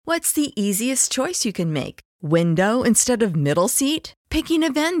What's the easiest choice you can make? Window instead of middle seat? Picking a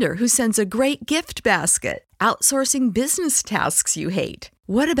vendor who sends a great gift basket? Outsourcing business tasks you hate?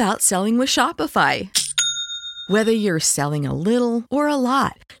 What about selling with Shopify? Whether you're selling a little or a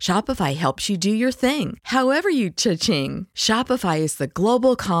lot, Shopify helps you do your thing, however you cha-ching. Shopify is the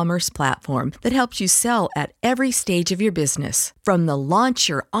global commerce platform that helps you sell at every stage of your business. From the launch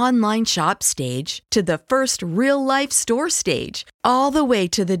your online shop stage to the first real-life store stage, all the way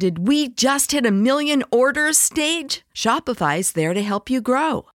to the did we just hit a million orders stage. Shopify's there to help you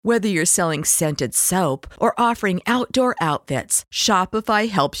grow. Whether you're selling scented soap or offering outdoor outfits, Shopify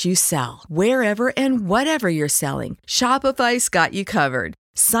helps you sell. Wherever and whatever you're selling, Shopify's got you covered.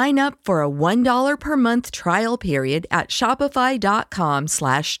 Sign up for a $1 per month trial period at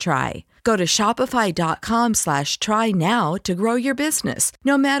shopify.com/try. Go to shopify.com/try now to grow your business,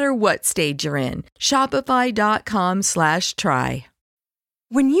 no matter what stage you're in. Shopify.com/try.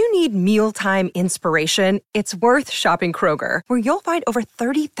 When you need mealtime inspiration, it's worth shopping Kroger, where you'll find over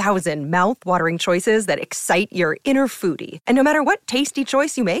 30,000 mouth-watering choices that excite your inner foodie. And no matter what tasty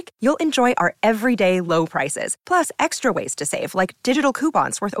choice you make, you'll enjoy our everyday low prices, plus extra ways to save, like digital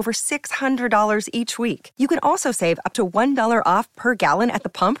coupons worth over $600 each week. You can also save up to $1 off per gallon at the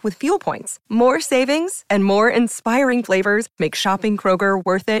pump with fuel points. More savings and more inspiring flavors make shopping Kroger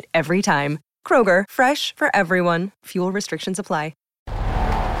worth it every time. Kroger, fresh for everyone. Fuel restrictions apply.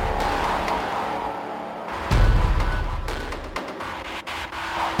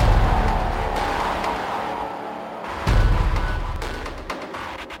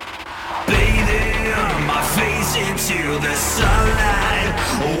 Into the sunlight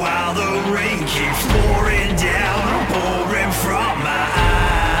while the rain keeps pouring down, pouring from my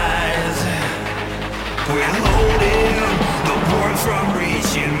eyes. We're holding the warmth from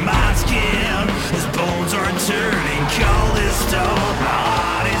reaching my skin. His bones are turning cold as stone. My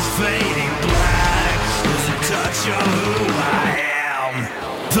heart is fading black. There's a touch of who I am.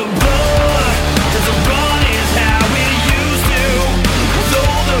 The blood doesn't run is how it used to.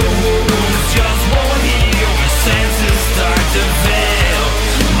 Though the wounds just won't heal, my senses start to fail.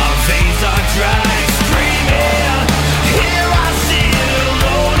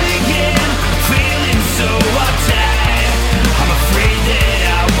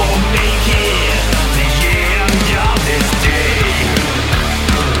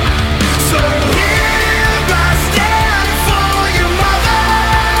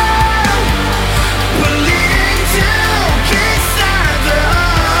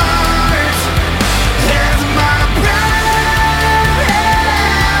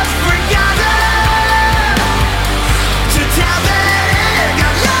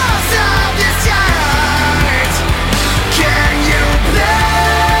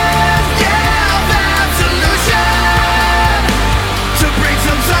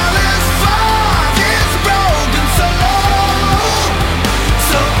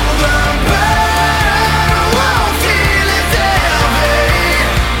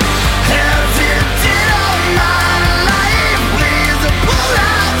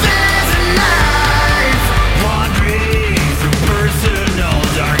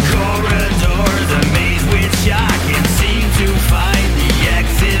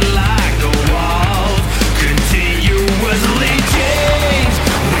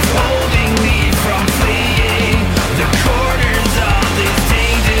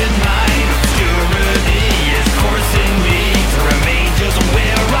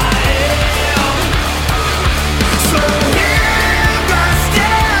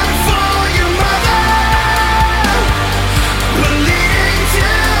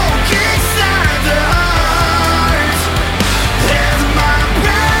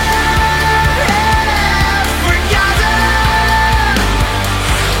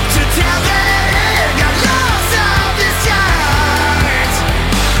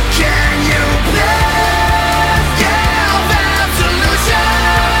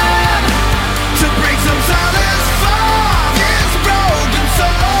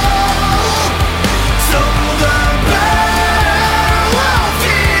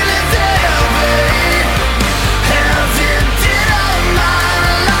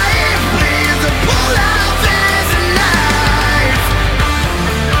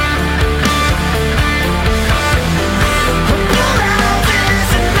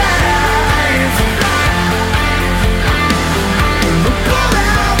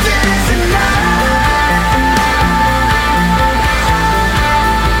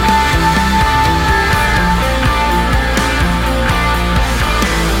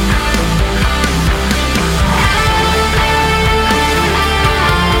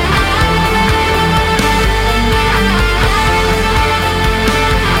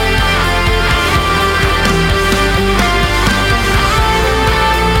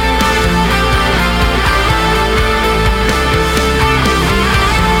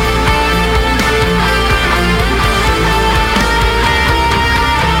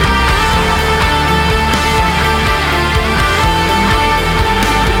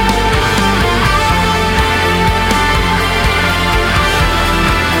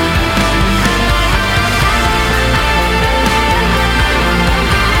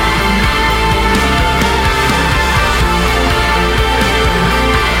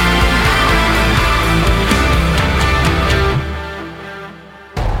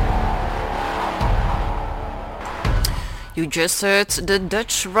 just heard the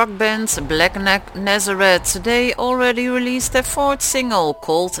Dutch rock band Black Nazareth. They already released their fourth single,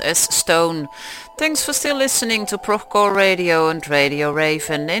 Cold as Stone. Thanks for still listening to Procore Radio and Radio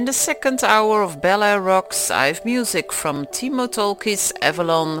Raven. In the second hour of Bel Air Rocks, I have music from Timo Tolkki's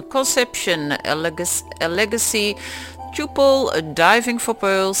Avalon, Conception, A Legacy, Tupel, Diving for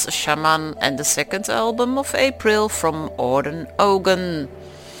Pearls, Shaman, and the second album of April from Orden Ogan.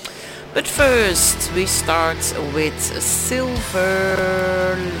 But first we start with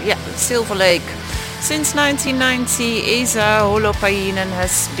Silver Lake. Since 1990, Esa Holopainen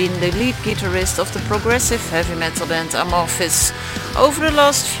has been the lead guitarist of the progressive heavy metal band Amorphis. Over the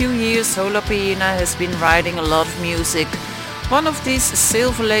last few years, Holopainen has been writing a lot of music. One of these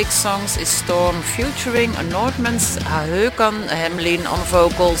Silver Lake songs is Storm, featuring Nordman's Håkan Hemlin on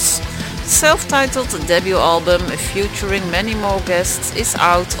vocals. Self-titled debut album, featuring many more guests, is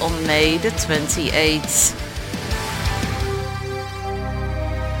out on May the 28th.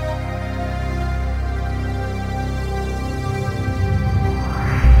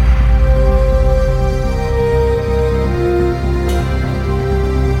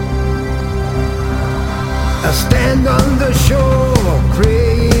 I stand on the shore,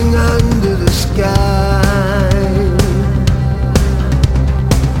 praying under the sky,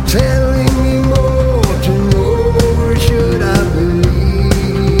 telling me more to know, or should I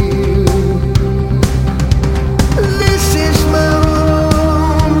believe? This is my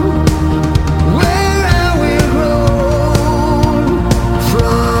home, where I will roam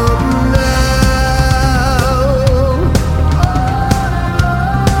from now.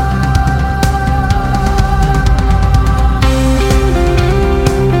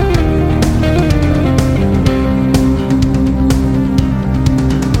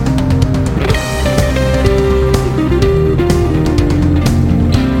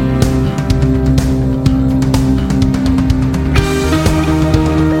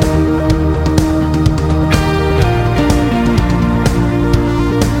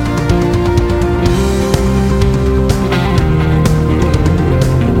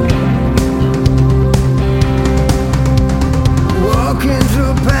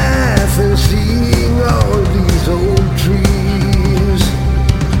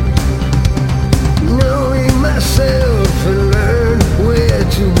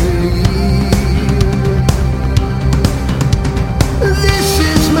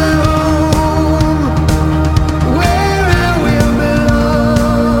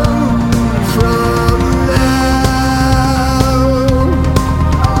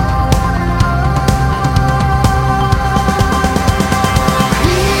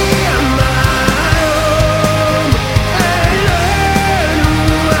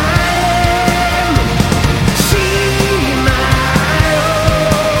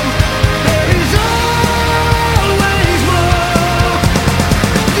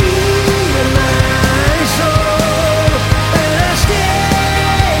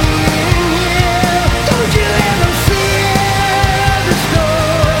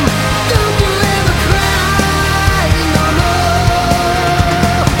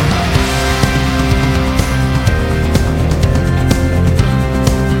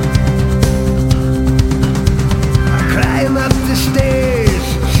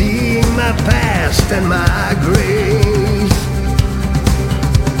 And my grace,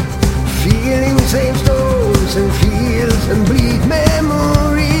 feeling the same stones and fields and bleed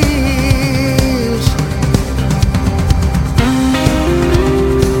memories.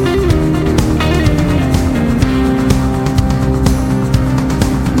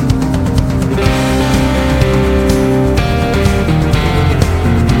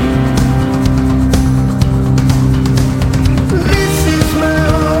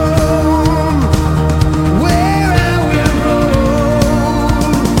 Where I will roam.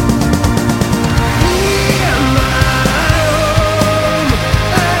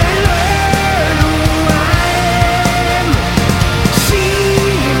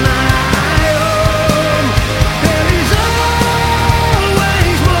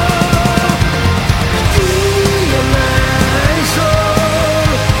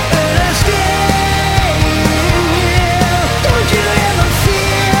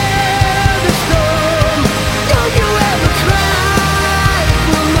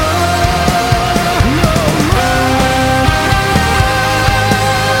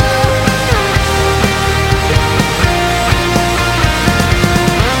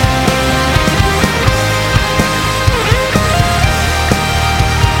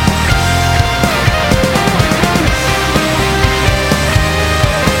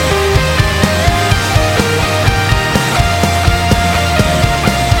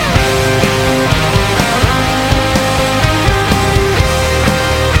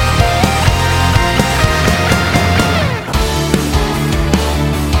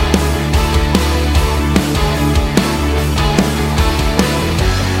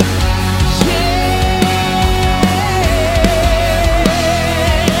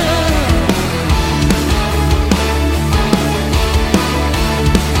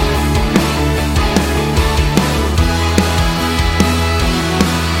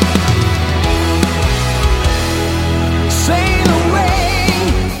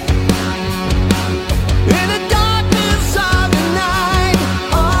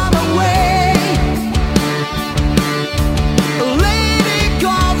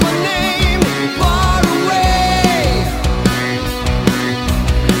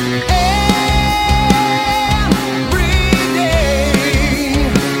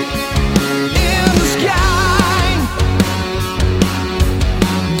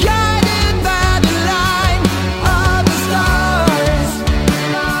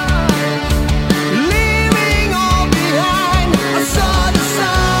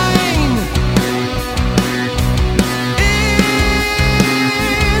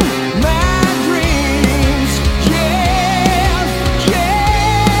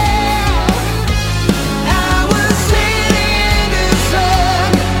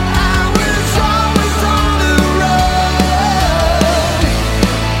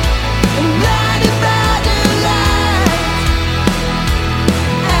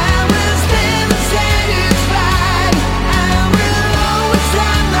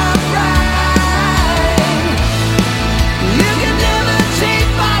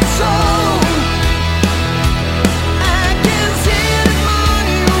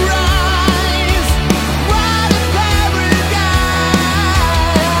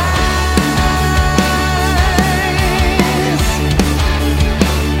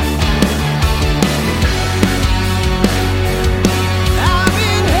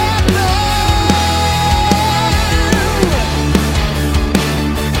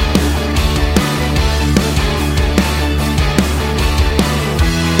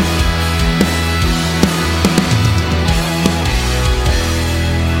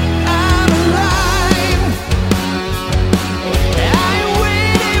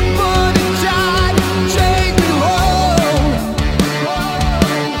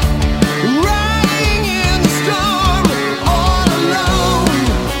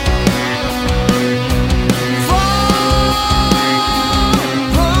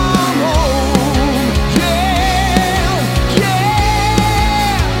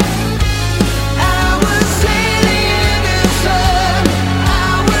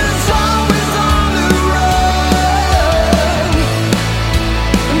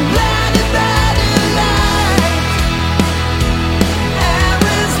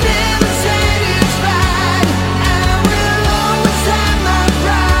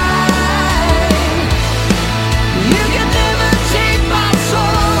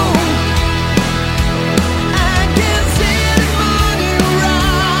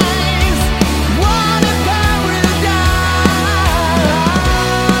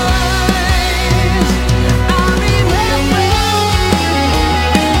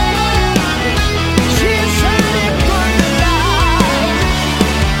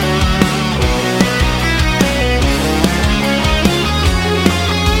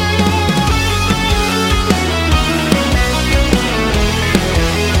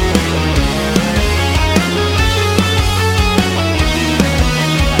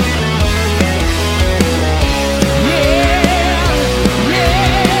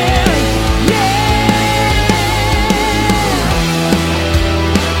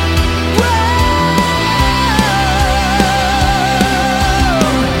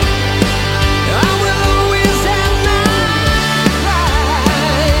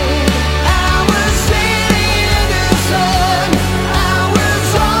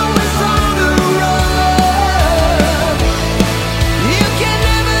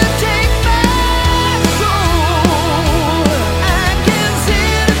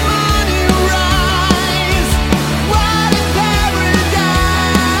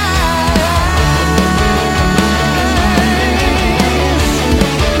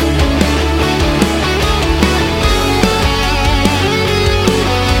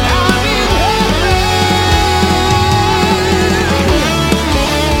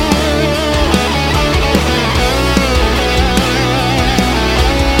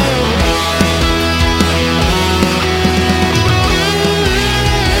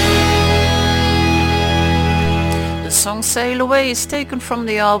 Sail Away is taken from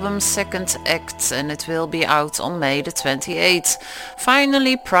the album Second Act and it will be out on May the 28th.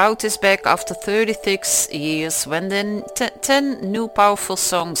 Finally, Proud is back after 36 years when then 10 new powerful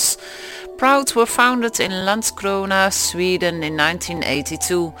songs. Proud were founded in Landskrona, Sweden in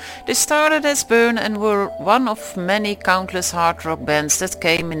 1982. They started as Burn and were one of many countless hard rock bands that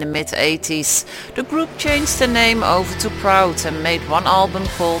came in the mid-80s. The group changed the name over to Proud and made one album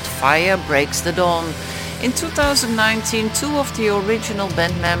called Fire Breaks the Dawn. In 2019, two of the original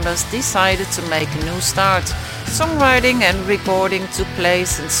band members decided to make a new start. Songwriting and recording took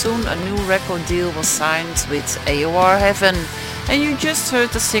place and soon a new record deal was signed with AOR Heaven. And you just heard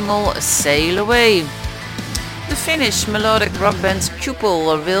the single Sail Away. The Finnish melodic rock band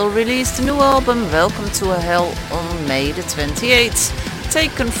Cupel will release the new album Welcome to Hell on May the 28th.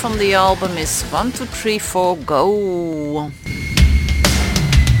 Taken from the album is 1, 2, 3, 4, Go!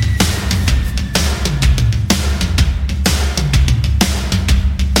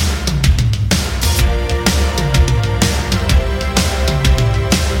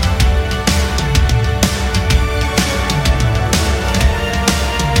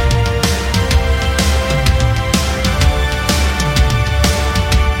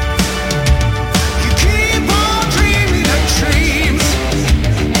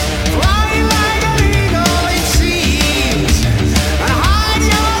 Flying like an eagle, it seems.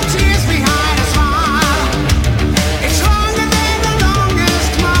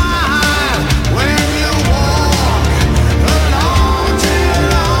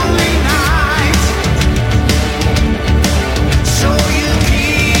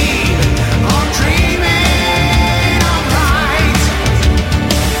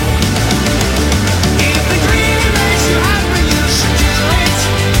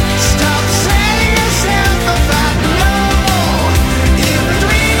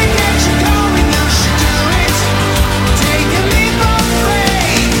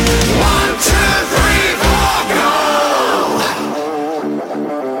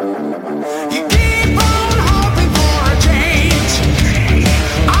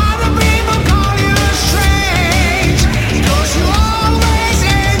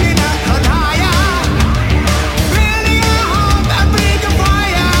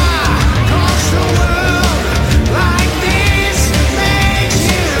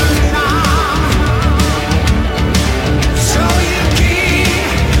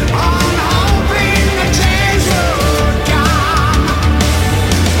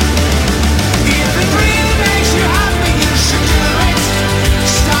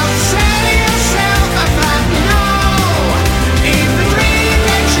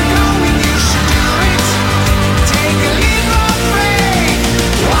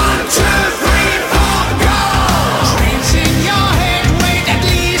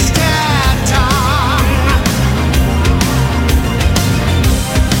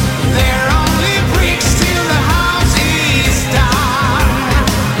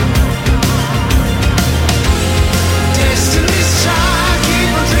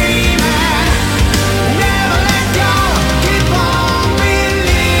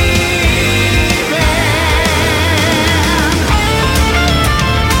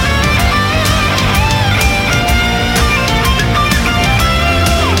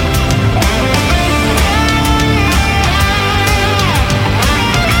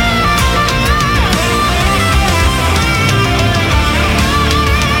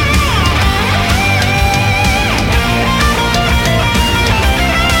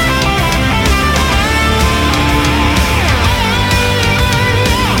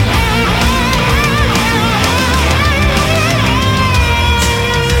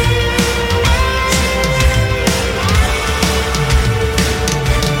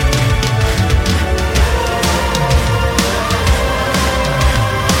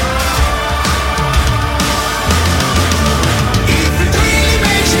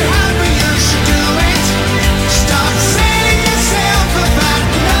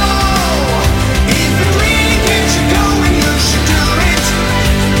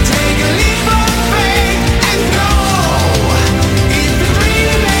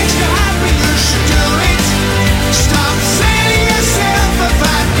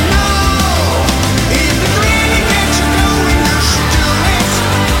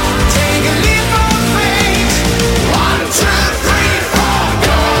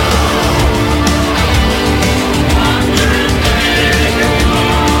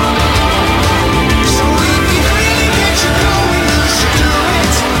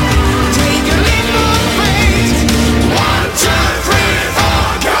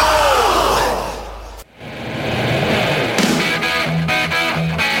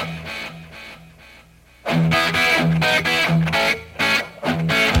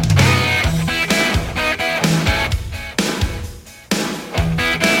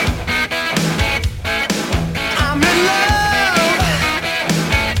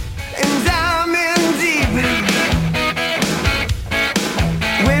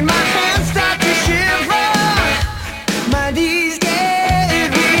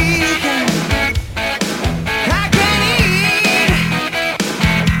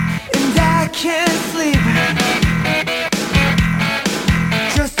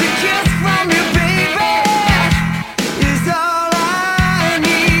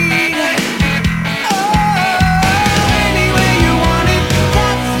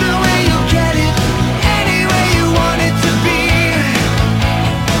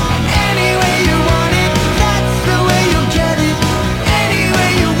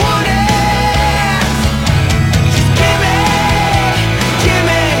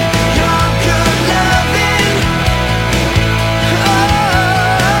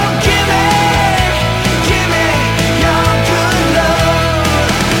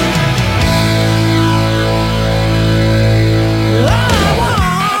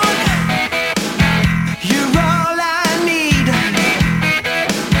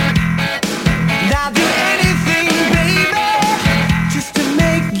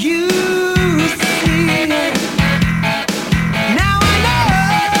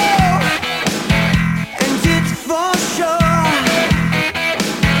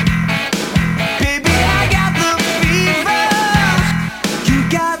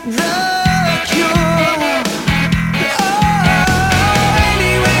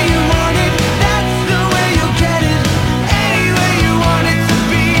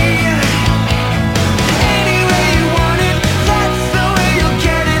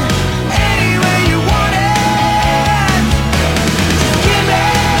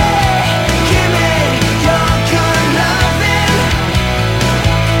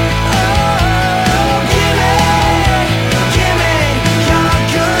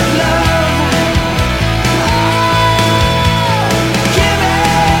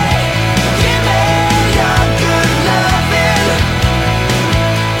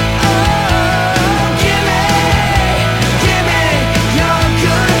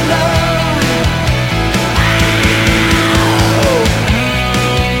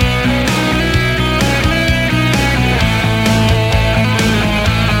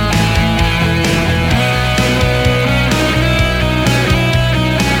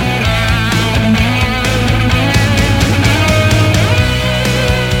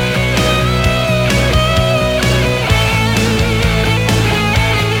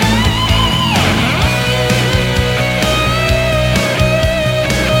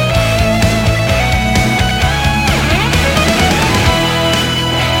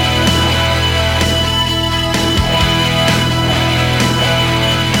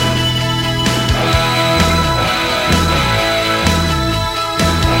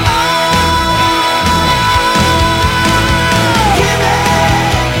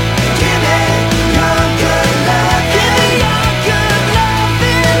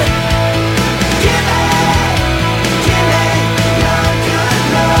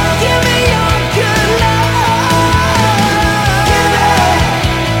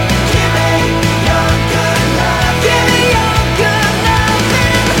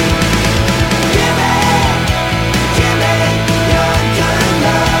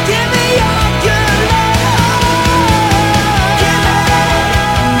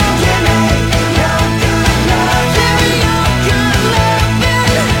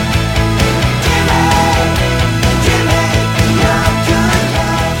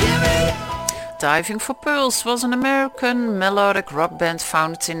 Diving for Pearls was an American melodic rock band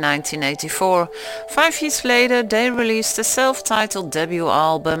founded in 1984. 5 years later, they released a self-titled debut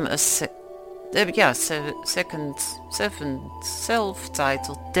album,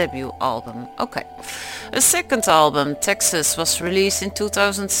 self-titled debut album. Okay. A second album, Texas, was released in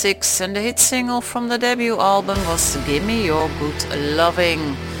 2006 and the hit single from the debut album was Gimme Your Good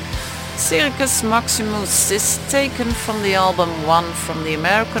Loving. Circus Maximus is taken from the album One from the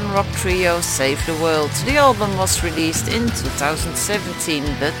American rock trio Save the World. The album was released in 2017,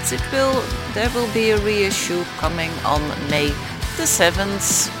 but there will be a reissue coming on May the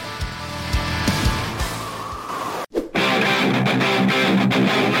 7th.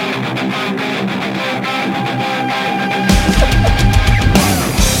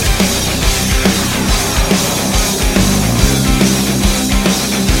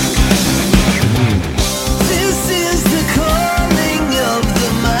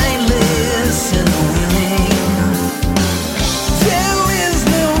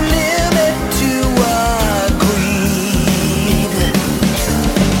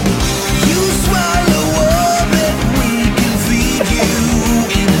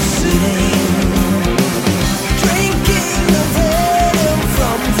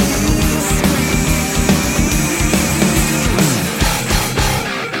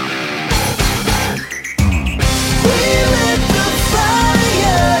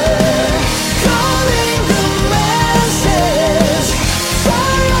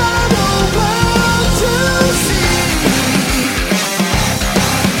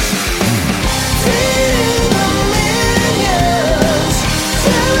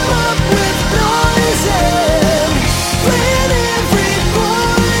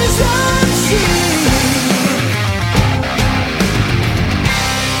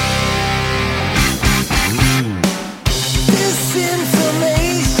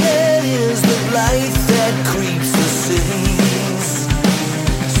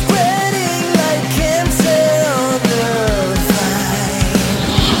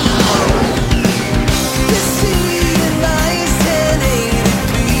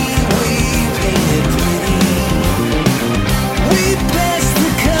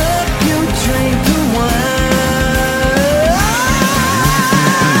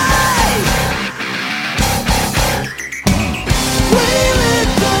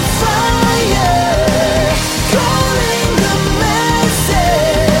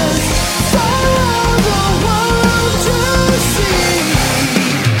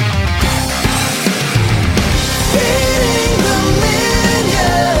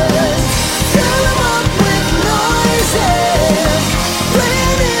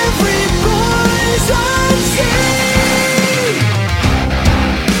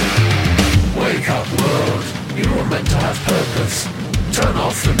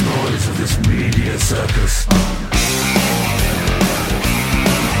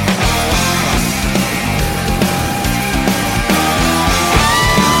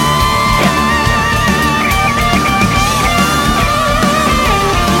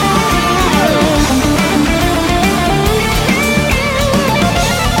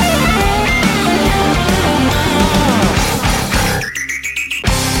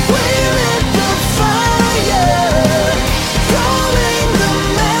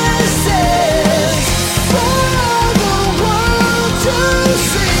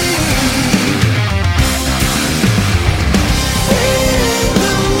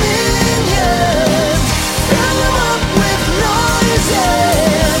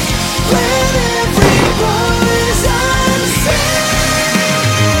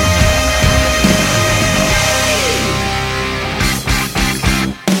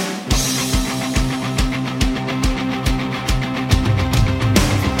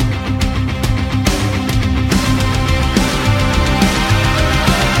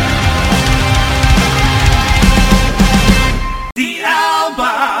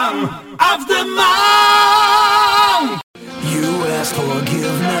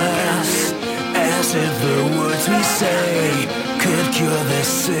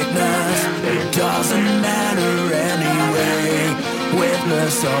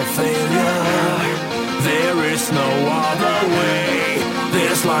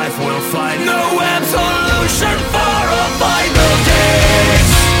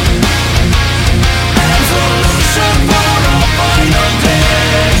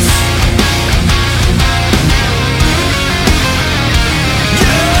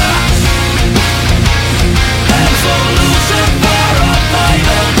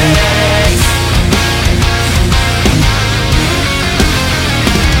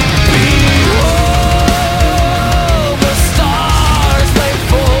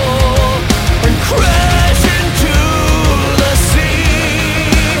 And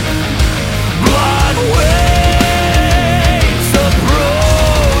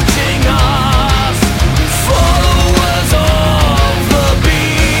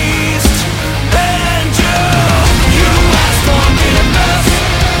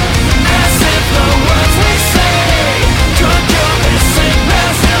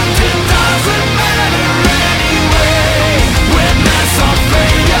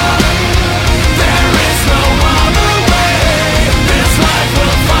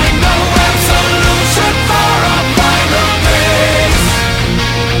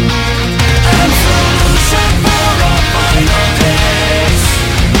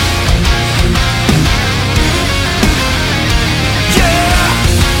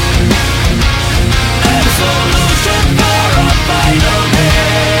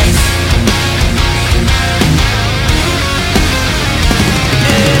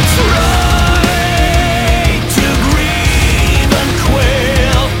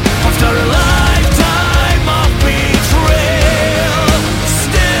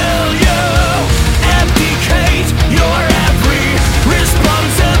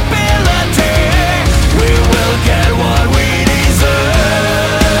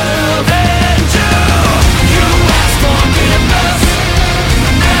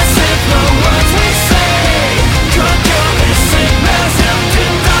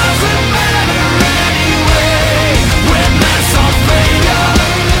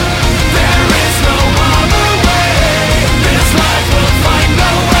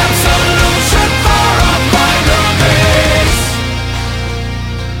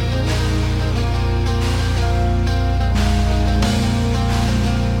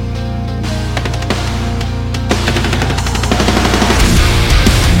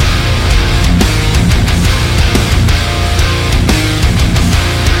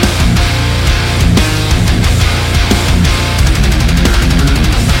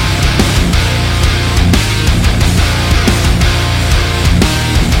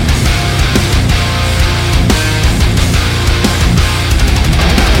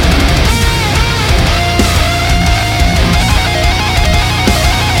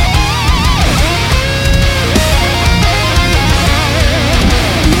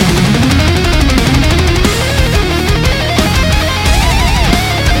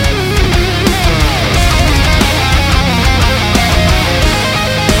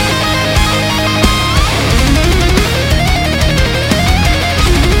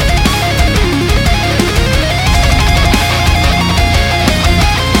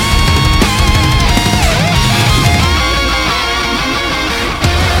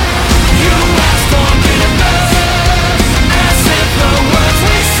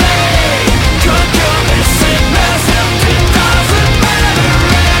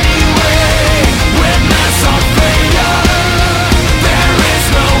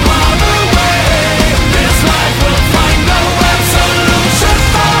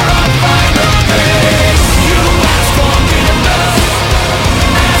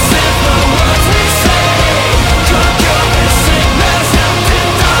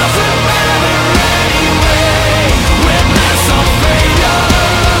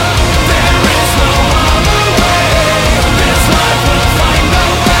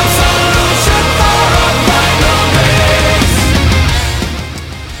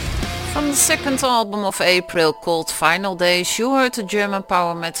From the second album of April called Final Days, you heard the German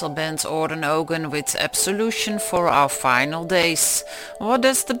power metal band Orden Ogen with Absolution for Our Final Days. What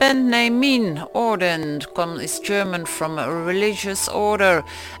does the band name mean? Orden is German from a religious order,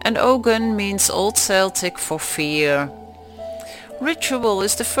 and Ogen means Old Celtic for fear. Ritual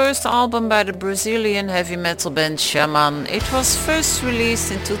is the first album by the Brazilian heavy metal band Shaman. It was first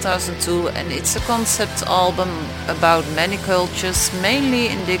released in 2002 and it's a concept album about many cultures, mainly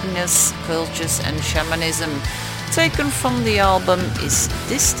indigenous cultures and shamanism. Taken from the album is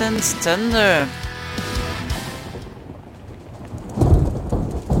Distant Thunder.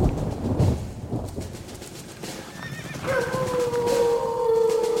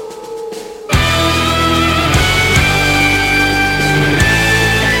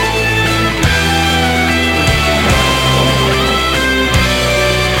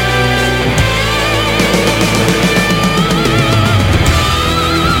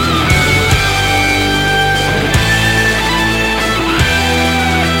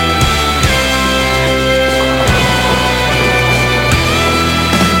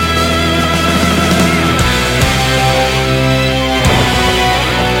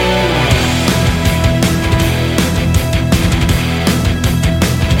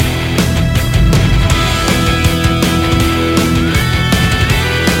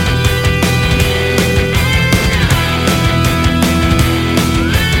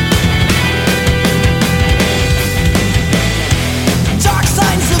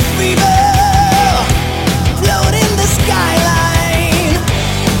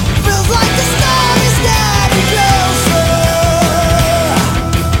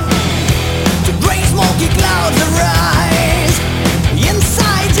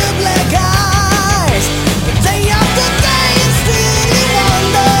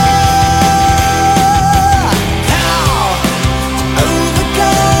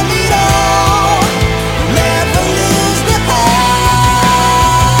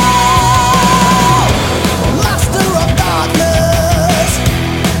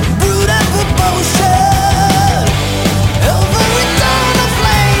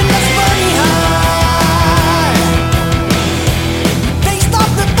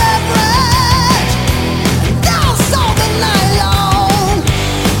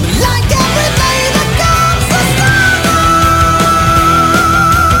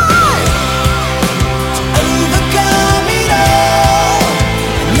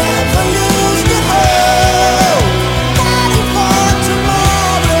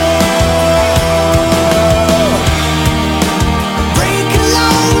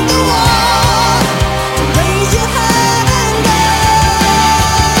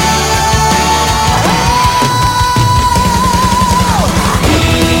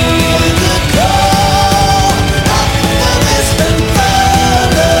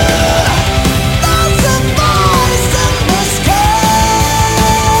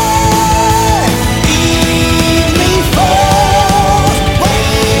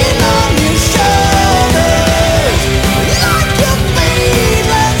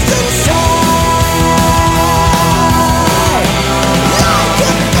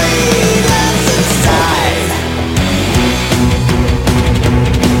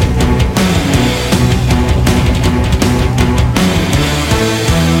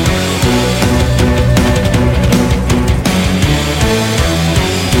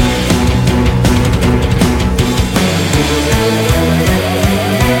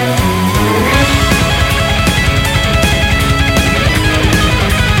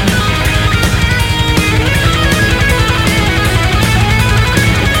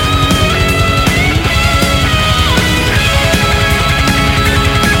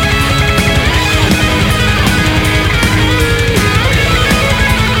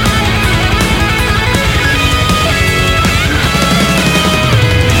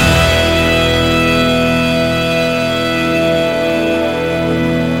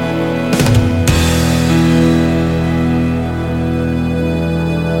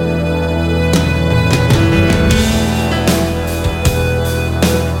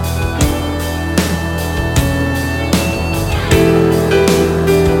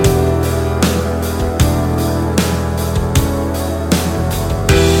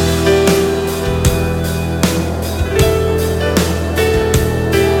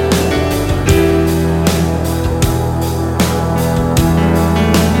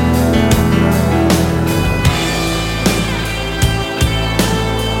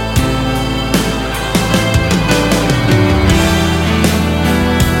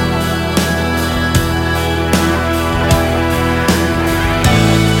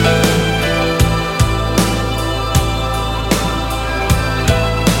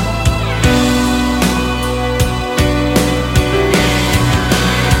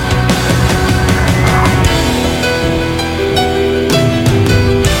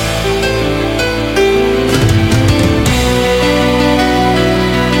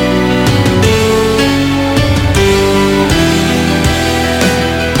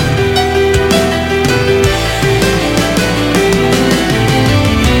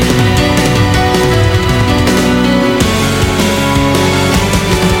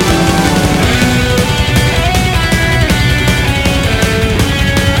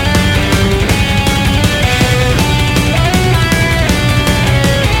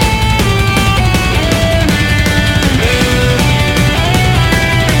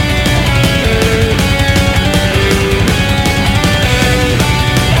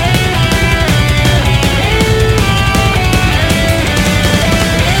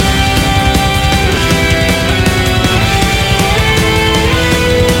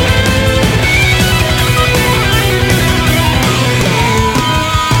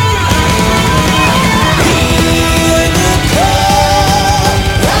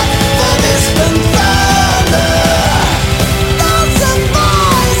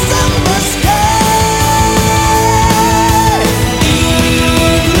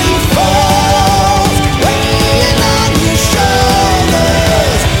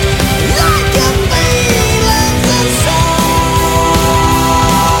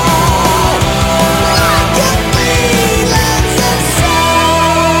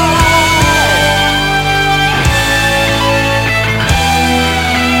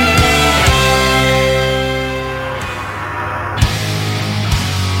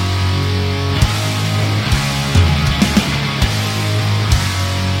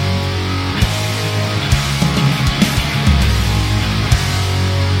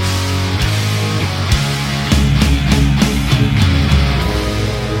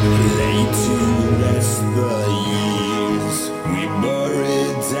 to rest the years we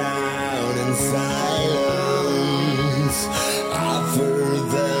buried down in silence. Offer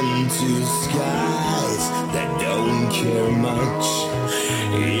them to skies that don't care much.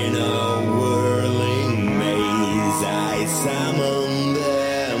 In a whirling maze, I summon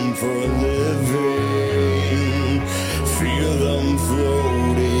them for living. Feel them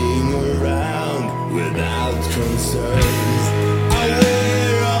floating around without concern.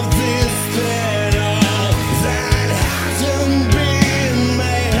 Aware of this battle that hasn't been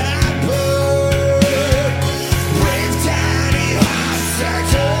made happen. Brave tiny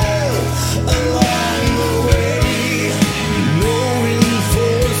obstacle along the way. No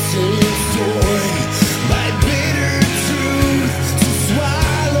enforcing sword by bitter truth to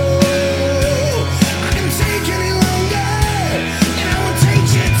swallow. I can take any longer, and I won't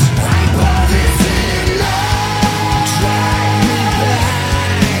take it. Wipe all this in love. Drag me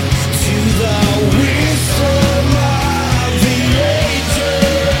back to the wisdom of the ages.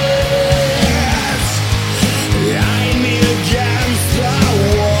 I'm against the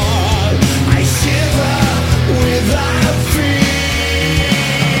wall. I shiver without fear.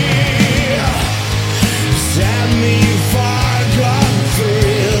 Set me far gone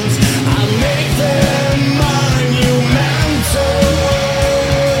thrills. I'll make them monumental.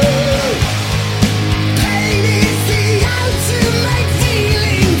 Pain is the ultimate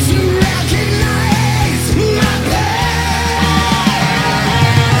feeling to recognize my past.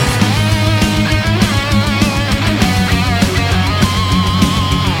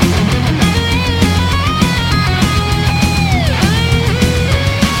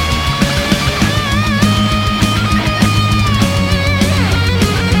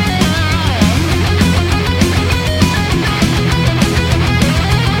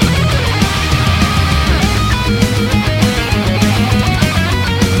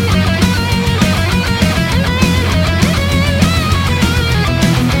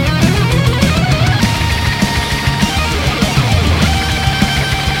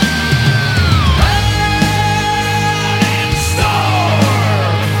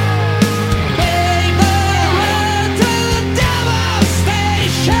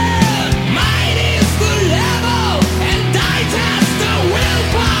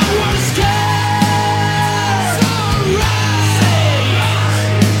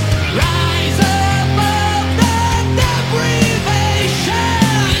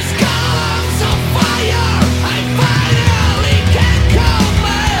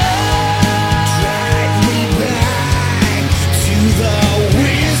 Drag me back to the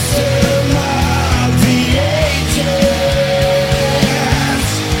wisdom of the ages.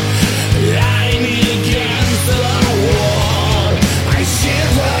 I'm against the wall. I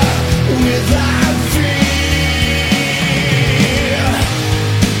shiver without fear.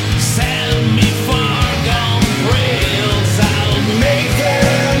 Send me far gone thrills. I'll make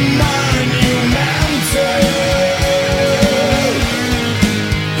them monumental.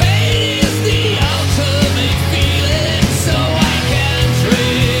 Pain is the ultimate feeling, so I can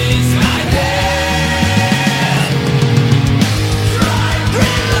trace my path.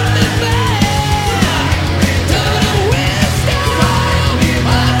 Bring me back to the wisdom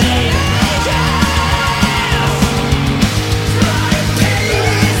of the ages. Pain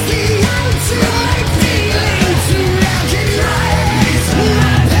is the ultimate feeling to recognize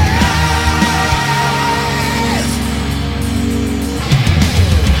my past.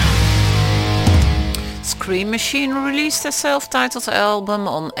 Scream Machine released a self-titled album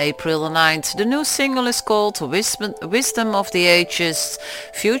on April 9th. The new single is called Wisdom of the Ages,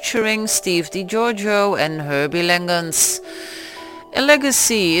 featuring Steve DiGiorgio and Herbie Langens.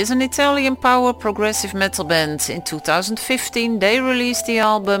 Legacy is an Italian power progressive metal band. In 2015 they released the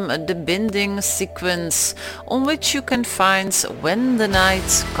album The Binding Sequence, on which you can find When the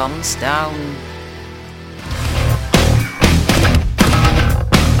Night Comes Down.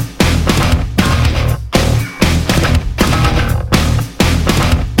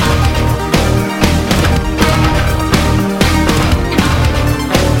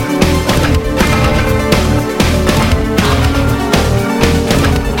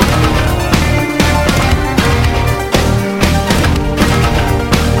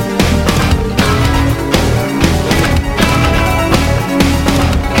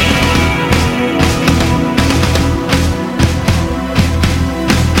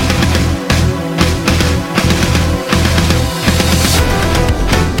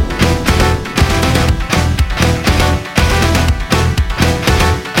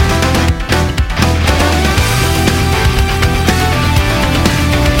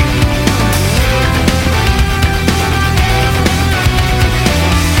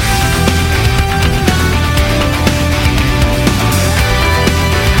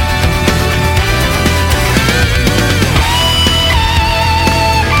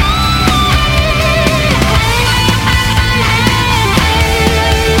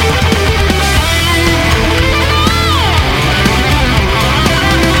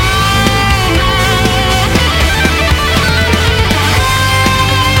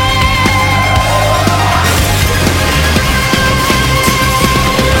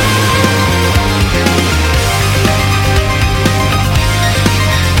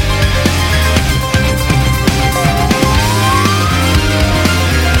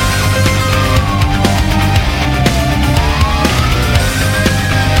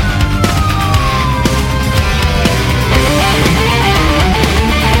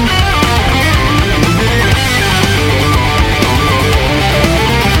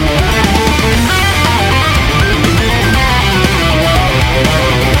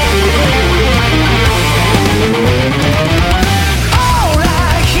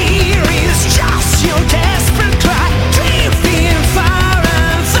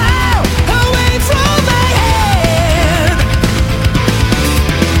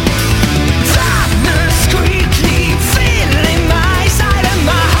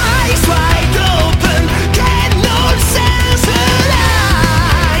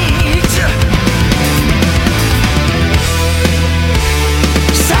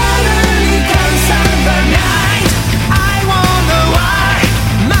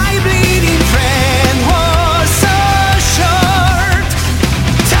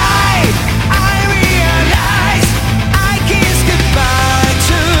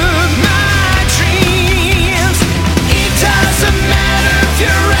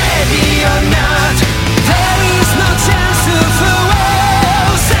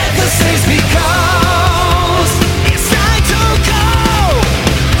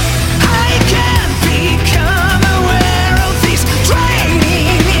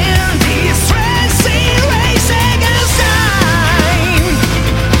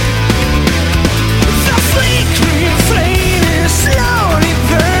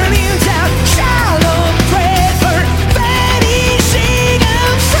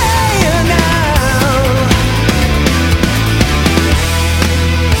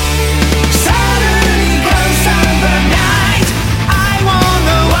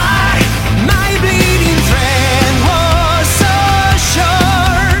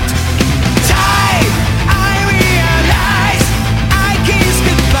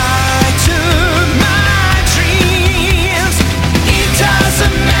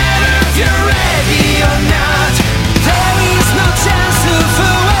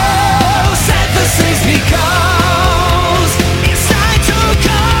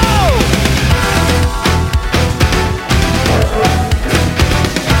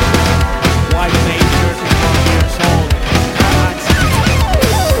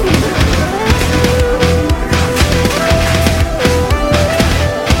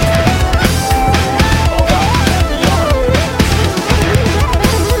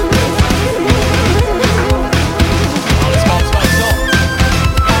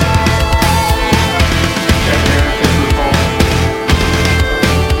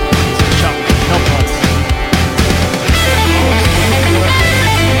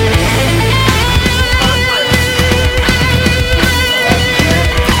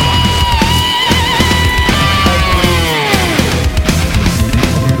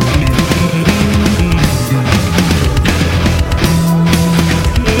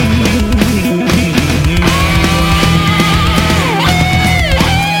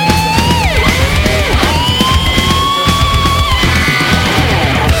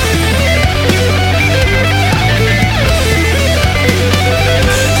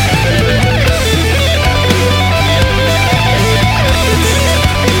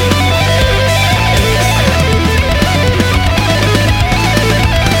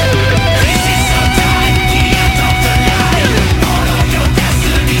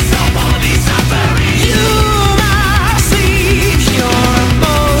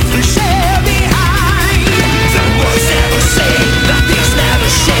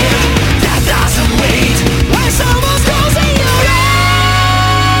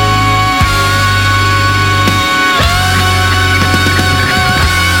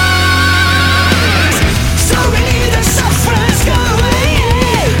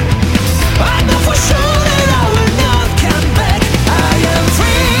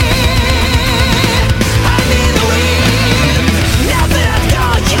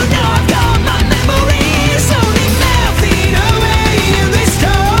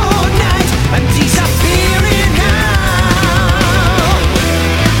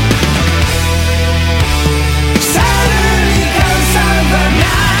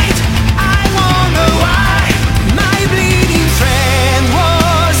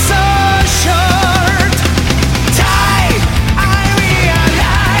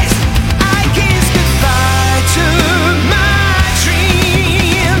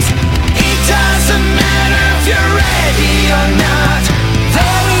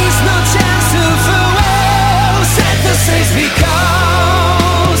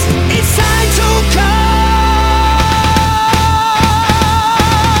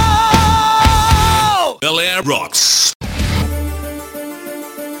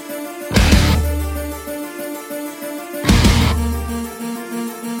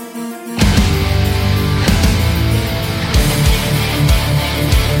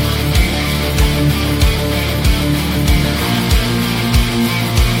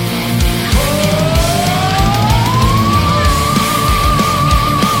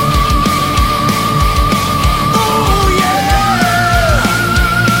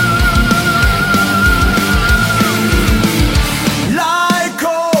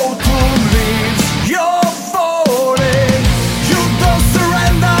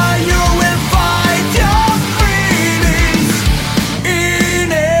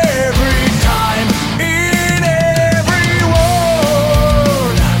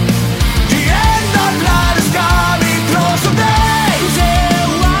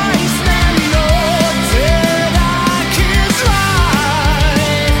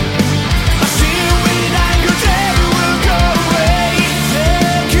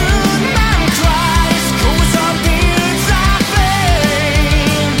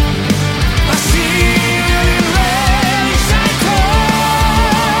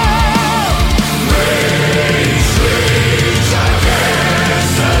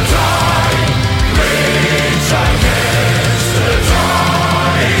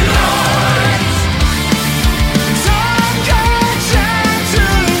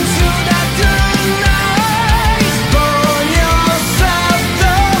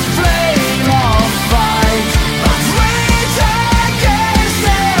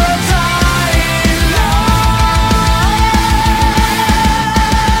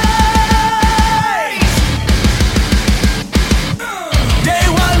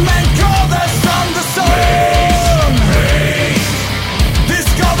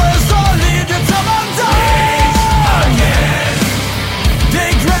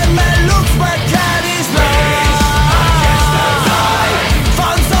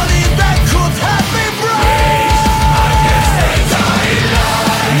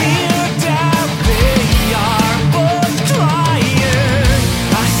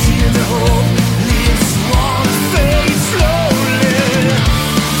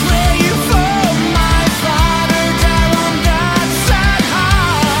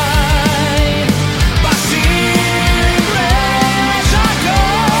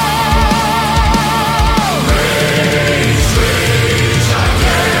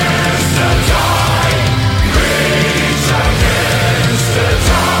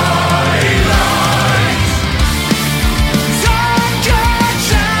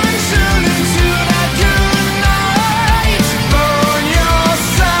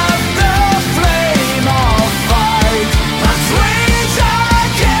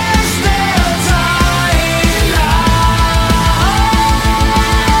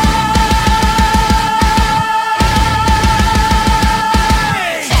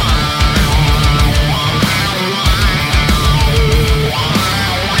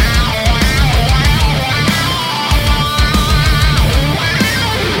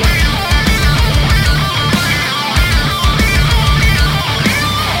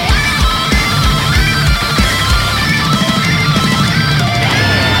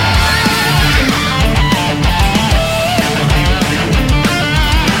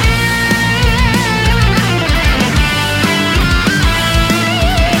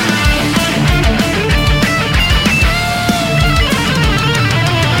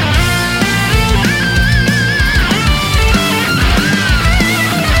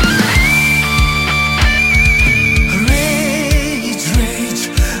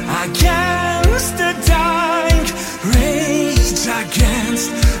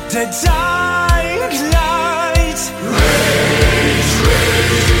 against the dying light. Rage,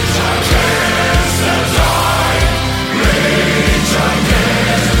 rage against the dying. Rage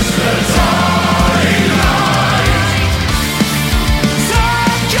against the dying light.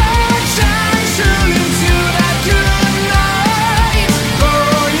 Take your chance into that good night.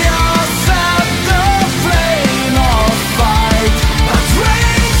 Burn yourself the flame of fight. But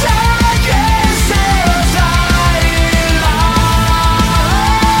rage against the dying light.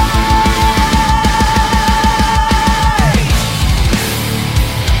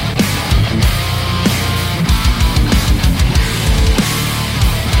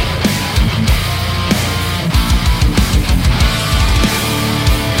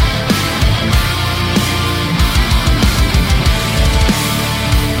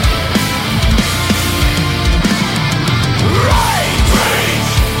 Rage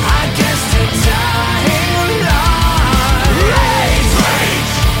against the dying light. Rage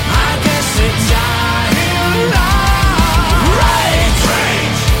against the dying light.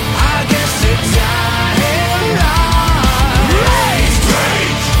 Rage against the dying light.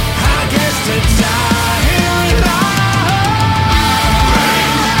 Rage against the dying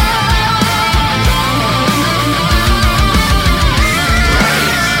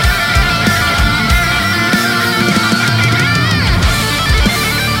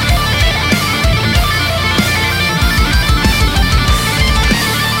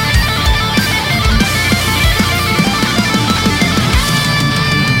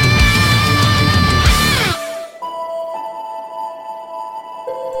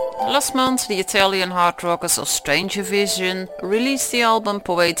Last month, the Italian hard rockers of Stranger Vision released the album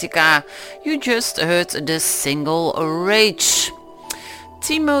Poetica. You just heard the single Rage.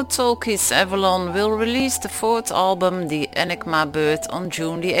 Timo Tolkki's Avalon will release the fourth album, The Enigma Bird, on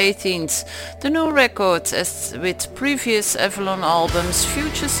June the 18th. The new record, as with previous Avalon albums,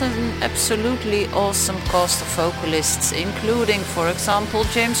 features an absolutely awesome cast of vocalists, including, for example,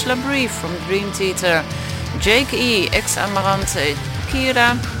 James Labrie from Dream Theater, Jake E. ex-Amarante,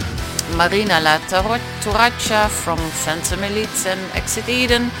 Kira, Marina La Toraccia from Phantom Elite and Exit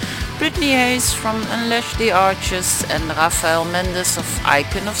Eden, Brittany Hayes from Unleash the Archers, and Rafael Mendes of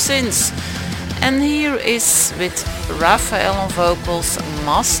Icon of Sins. And here is, with Rafael on vocals,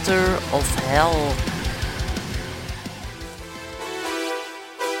 Master of Hell.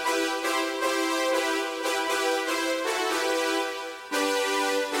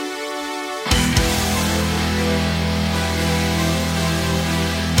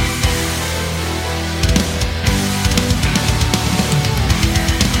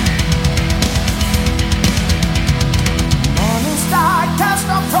 Morning star cast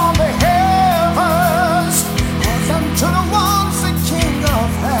down from the heavens, goes unto the ones the king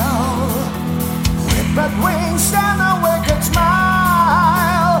of hell.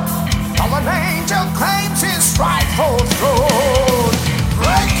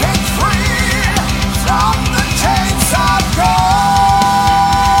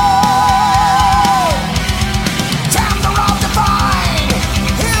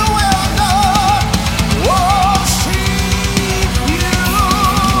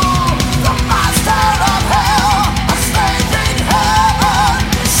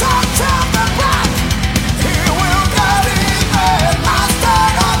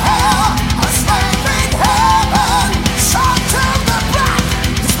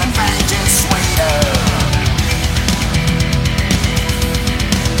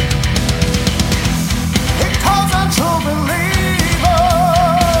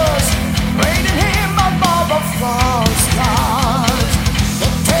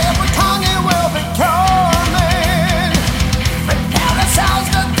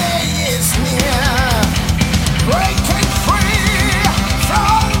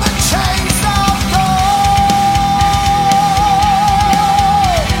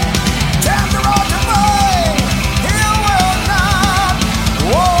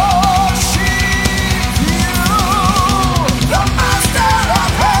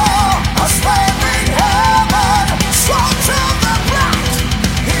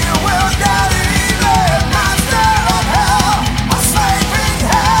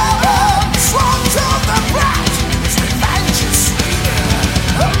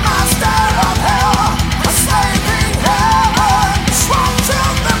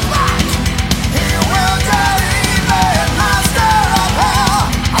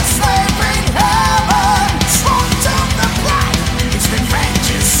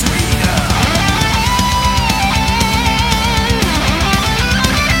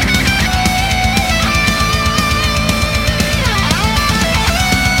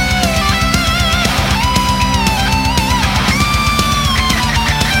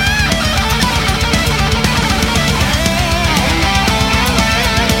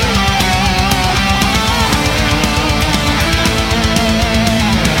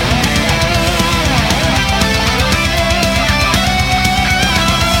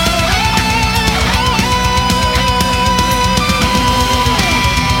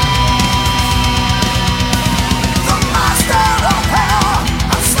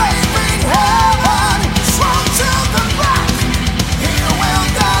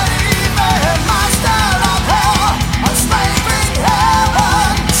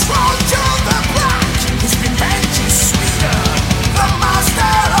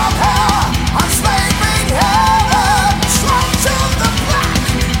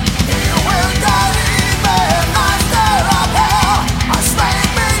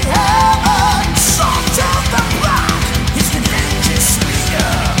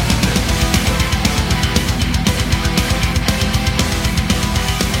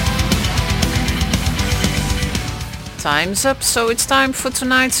 Time's up, so it's time for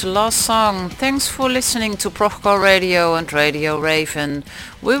tonight's last song. Thanks for listening to Prochcore Radio and Radio Raven.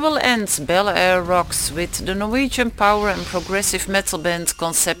 We will end Bel Air Rocks with the Norwegian power and progressive metal band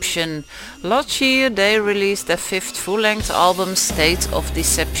Conception. Last year they released their 5th full-length album State of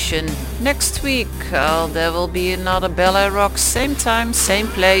Deception. Next week there will be another Bel Air Rocks, same time, same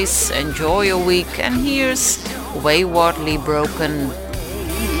place. Enjoy your week, and here's Waywardly Broken.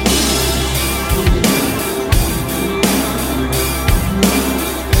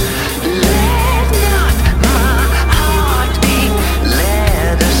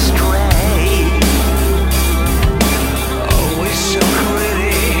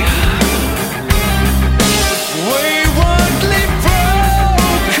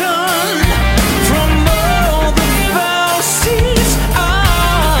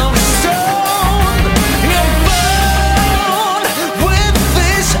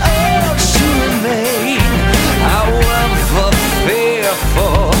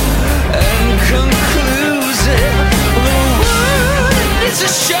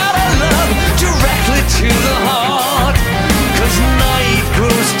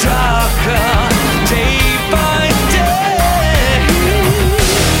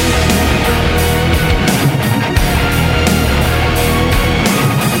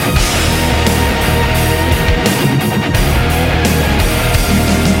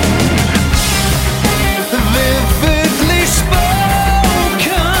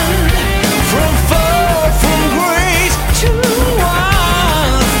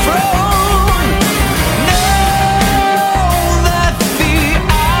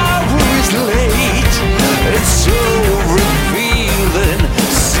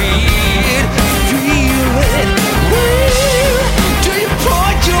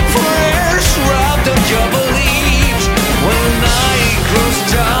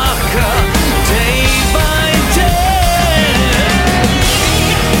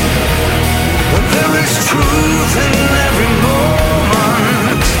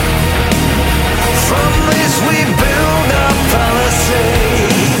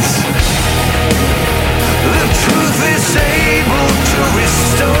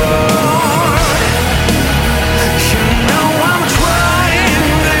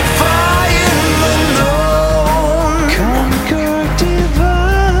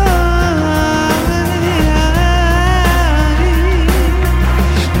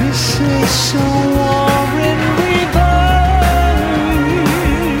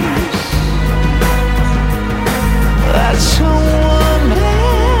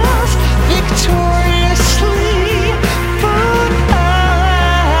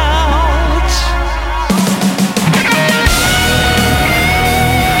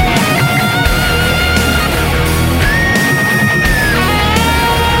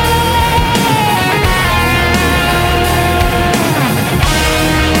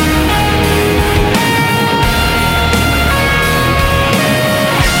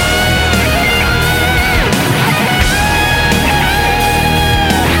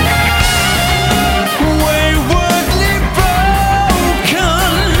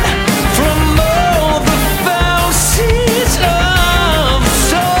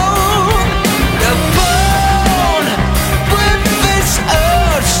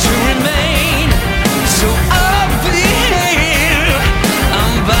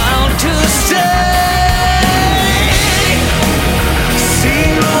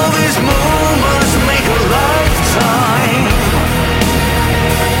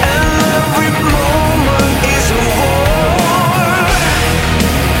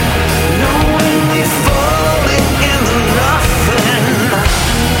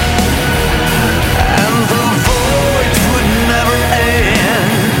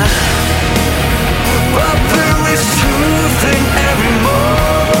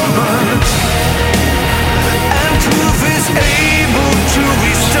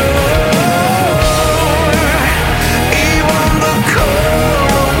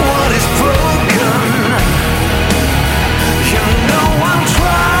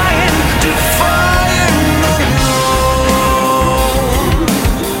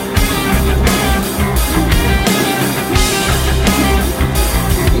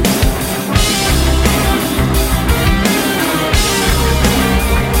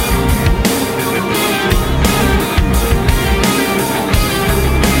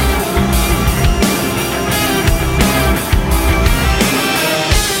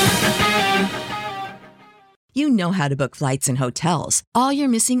 You know how to book flights and hotels. All you're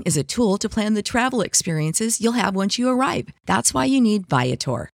missing is a tool to plan the travel experiences you'll have once you arrive. That's why you need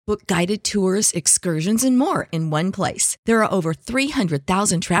Viator. Book guided tours, excursions, and more in one place. There are over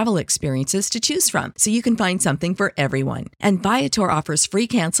 300,000 travel experiences to choose from, so you can find something for everyone. And Viator offers free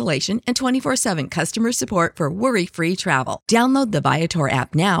cancellation and 24/7 customer support for worry-free travel. Download the Viator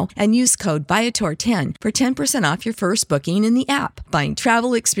app now and use code Viator10 for 10% off your first booking in the app. Find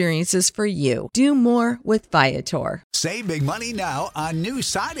travel experiences for you. Do more with Viator. Save big money now on new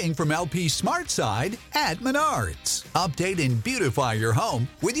siding from LP SmartSide at Menards. Update and beautify your home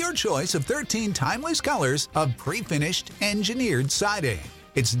with your choice of 13 timeless colors of pre-finished engineered siding.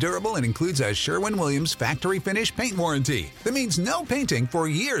 It's durable and includes a Sherwin-Williams factory finish paint warranty that means no painting for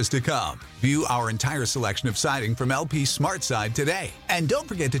years to come. View our entire selection of siding from LP SmartSide today. And don't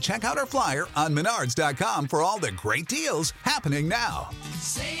forget to check out our flyer on Menards.com for all the great deals happening now.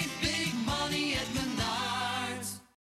 Save big